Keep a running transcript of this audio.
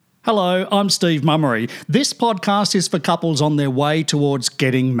Hello, I'm Steve Mummery. This podcast is for couples on their way towards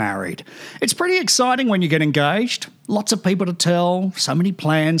getting married. It's pretty exciting when you get engaged. Lots of people to tell, so many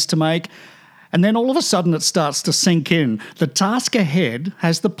plans to make. And then all of a sudden it starts to sink in. The task ahead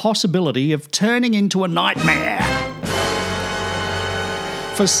has the possibility of turning into a nightmare.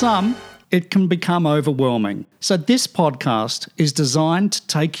 For some, it can become overwhelming. So this podcast is designed to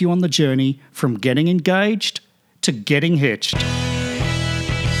take you on the journey from getting engaged to getting hitched.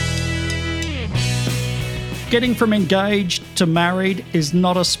 Getting from engaged to married is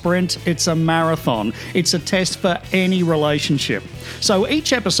not a sprint, it's a marathon. It's a test for any relationship. So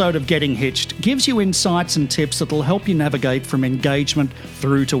each episode of Getting Hitched gives you insights and tips that'll help you navigate from engagement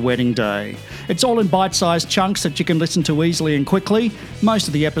through to wedding day. It's all in bite-sized chunks that you can listen to easily and quickly. Most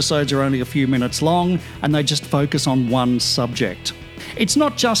of the episodes are only a few minutes long and they just focus on one subject. It's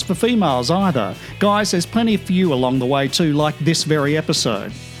not just for females either. Guys, there's plenty for you along the way too, like this very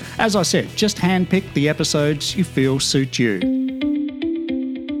episode. As I said, just handpick the episodes you feel suit you.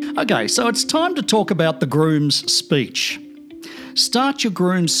 Okay, so it's time to talk about the groom's speech. Start your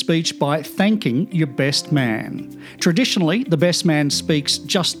groom's speech by thanking your best man. Traditionally, the best man speaks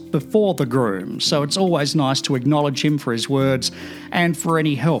just before the groom, so it's always nice to acknowledge him for his words and for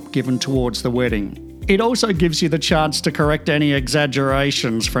any help given towards the wedding. It also gives you the chance to correct any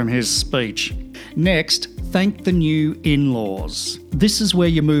exaggerations from his speech. Next, thank the new in-laws. This is where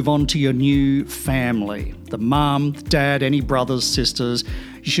you move on to your new family. The mum, dad, any brothers, sisters.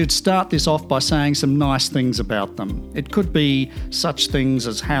 You should start this off by saying some nice things about them. It could be such things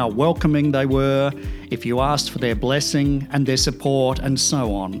as how welcoming they were, if you asked for their blessing and their support, and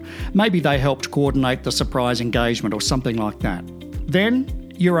so on. Maybe they helped coordinate the surprise engagement or something like that.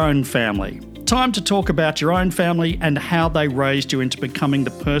 Then, your own family. Time to talk about your own family and how they raised you into becoming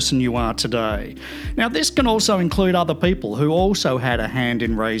the person you are today. Now, this can also include other people who also had a hand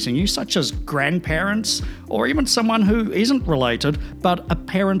in raising you, such as grandparents or even someone who isn't related but a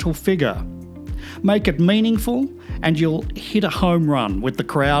parental figure. Make it meaningful and you'll hit a home run with the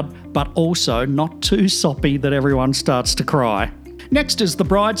crowd, but also not too soppy that everyone starts to cry. Next is the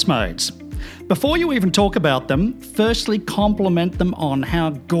bridesmaids. Before you even talk about them, firstly compliment them on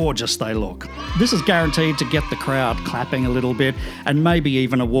how gorgeous they look. This is guaranteed to get the crowd clapping a little bit and maybe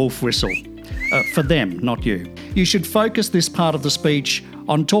even a wolf whistle. For them, not you. You should focus this part of the speech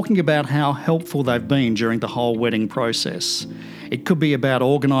on talking about how helpful they've been during the whole wedding process. It could be about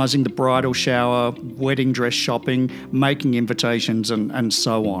organising the bridal shower, wedding dress shopping, making invitations and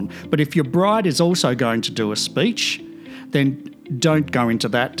so on. But if your bride is also going to do a speech, then don't go into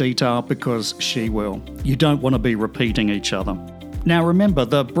that detail because she will. You don't want to be repeating each other. Now remember,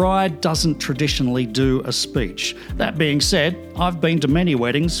 the bride doesn't traditionally do a speech. That being said, I've been to many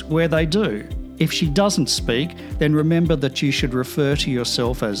weddings where they do. If she doesn't speak, then remember that you should refer to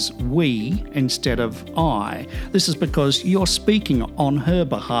yourself as we instead of I. This is because you're speaking on her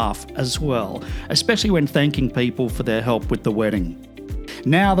behalf as well, especially when thanking people for their help with the wedding.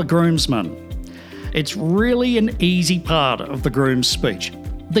 Now the groomsmen. It's really an easy part of the groom's speech.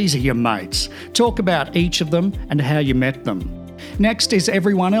 These are your mates. Talk about each of them and how you met them. Next is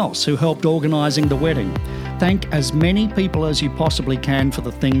everyone else who helped organising the wedding. Thank as many people as you possibly can for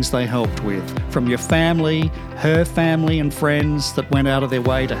the things they helped with, from your family, her family and friends that went out of their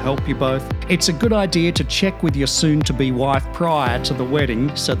way to help you both. It's a good idea to check with your soon-to-be wife prior to the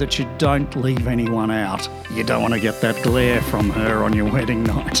wedding so that you don't leave anyone out. You don't want to get that glare from her on your wedding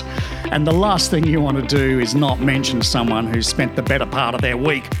night. And the last thing you want to do is not mention someone who's spent the better part of their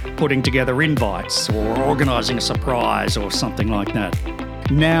week putting together invites or organising a surprise or something like that.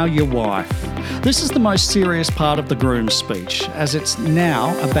 Now your wife. This is the most serious part of the groom's speech, as it's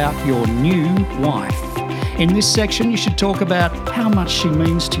now about your new wife. In this section, you should talk about how much she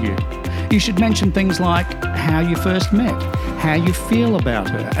means to you. You should mention things like how you first met, how you feel about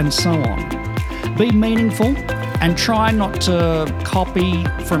her, and so on. Be meaningful and try not to copy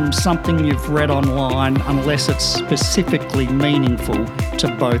from something you've read online unless it's specifically meaningful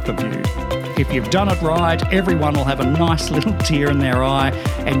to both of you. If you've done it right, everyone will have a nice little tear in their eye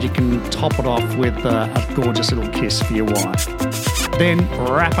and you can top it off with a gorgeous little kiss for your wife. Then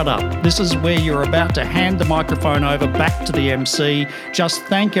wrap it up. This is where you're about to hand the microphone over back to the MC. Just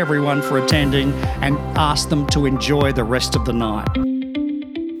thank everyone for attending and ask them to enjoy the rest of the night.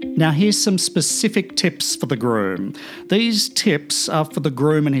 Now here's some specific tips for the groom. These tips are for the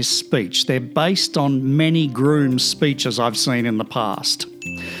groom and his speech. They're based on many groom's speeches I've seen in the past.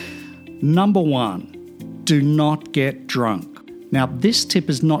 Number 1, do not get drunk. Now, this tip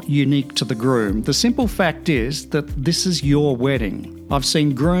is not unique to the groom. The simple fact is that this is your wedding. I've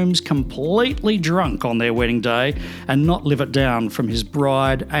seen grooms completely drunk on their wedding day and not live it down from his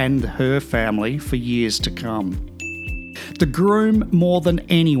bride and her family for years to come. The groom, more than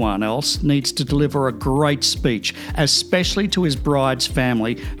anyone else, needs to deliver a great speech, especially to his bride's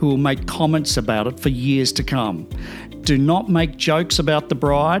family, who will make comments about it for years to come. Do not make jokes about the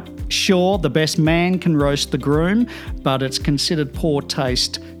bride. Sure, the best man can roast the groom, but it's considered poor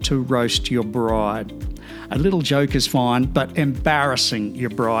taste to roast your bride. A little joke is fine, but embarrassing your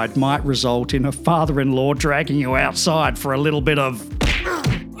bride might result in a father-in-law dragging you outside for a little bit of...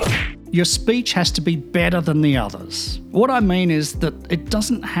 Your speech has to be better than the others. What I mean is that it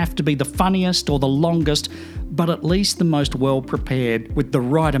doesn't have to be the funniest or the longest, but at least the most well-prepared with the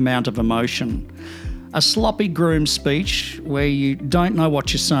right amount of emotion. A sloppy groom speech where you don't know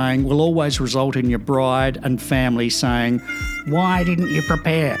what you're saying will always result in your bride and family saying, "Why didn't you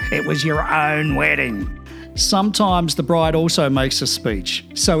prepare? It was your own wedding." Sometimes the bride also makes a speech.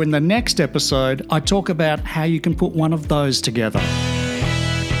 So in the next episode, I talk about how you can put one of those together.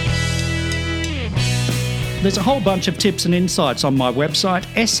 There's a whole bunch of tips and insights on my website,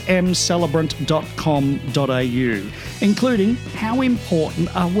 smcelebrant.com.au, including how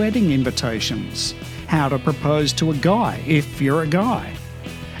important are wedding invitations, how to propose to a guy if you're a guy,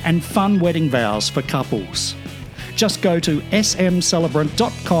 and fun wedding vows for couples. Just go to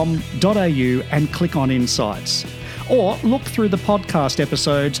smcelebrant.com.au and click on Insights. Or look through the podcast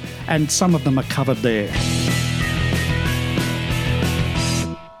episodes and some of them are covered there.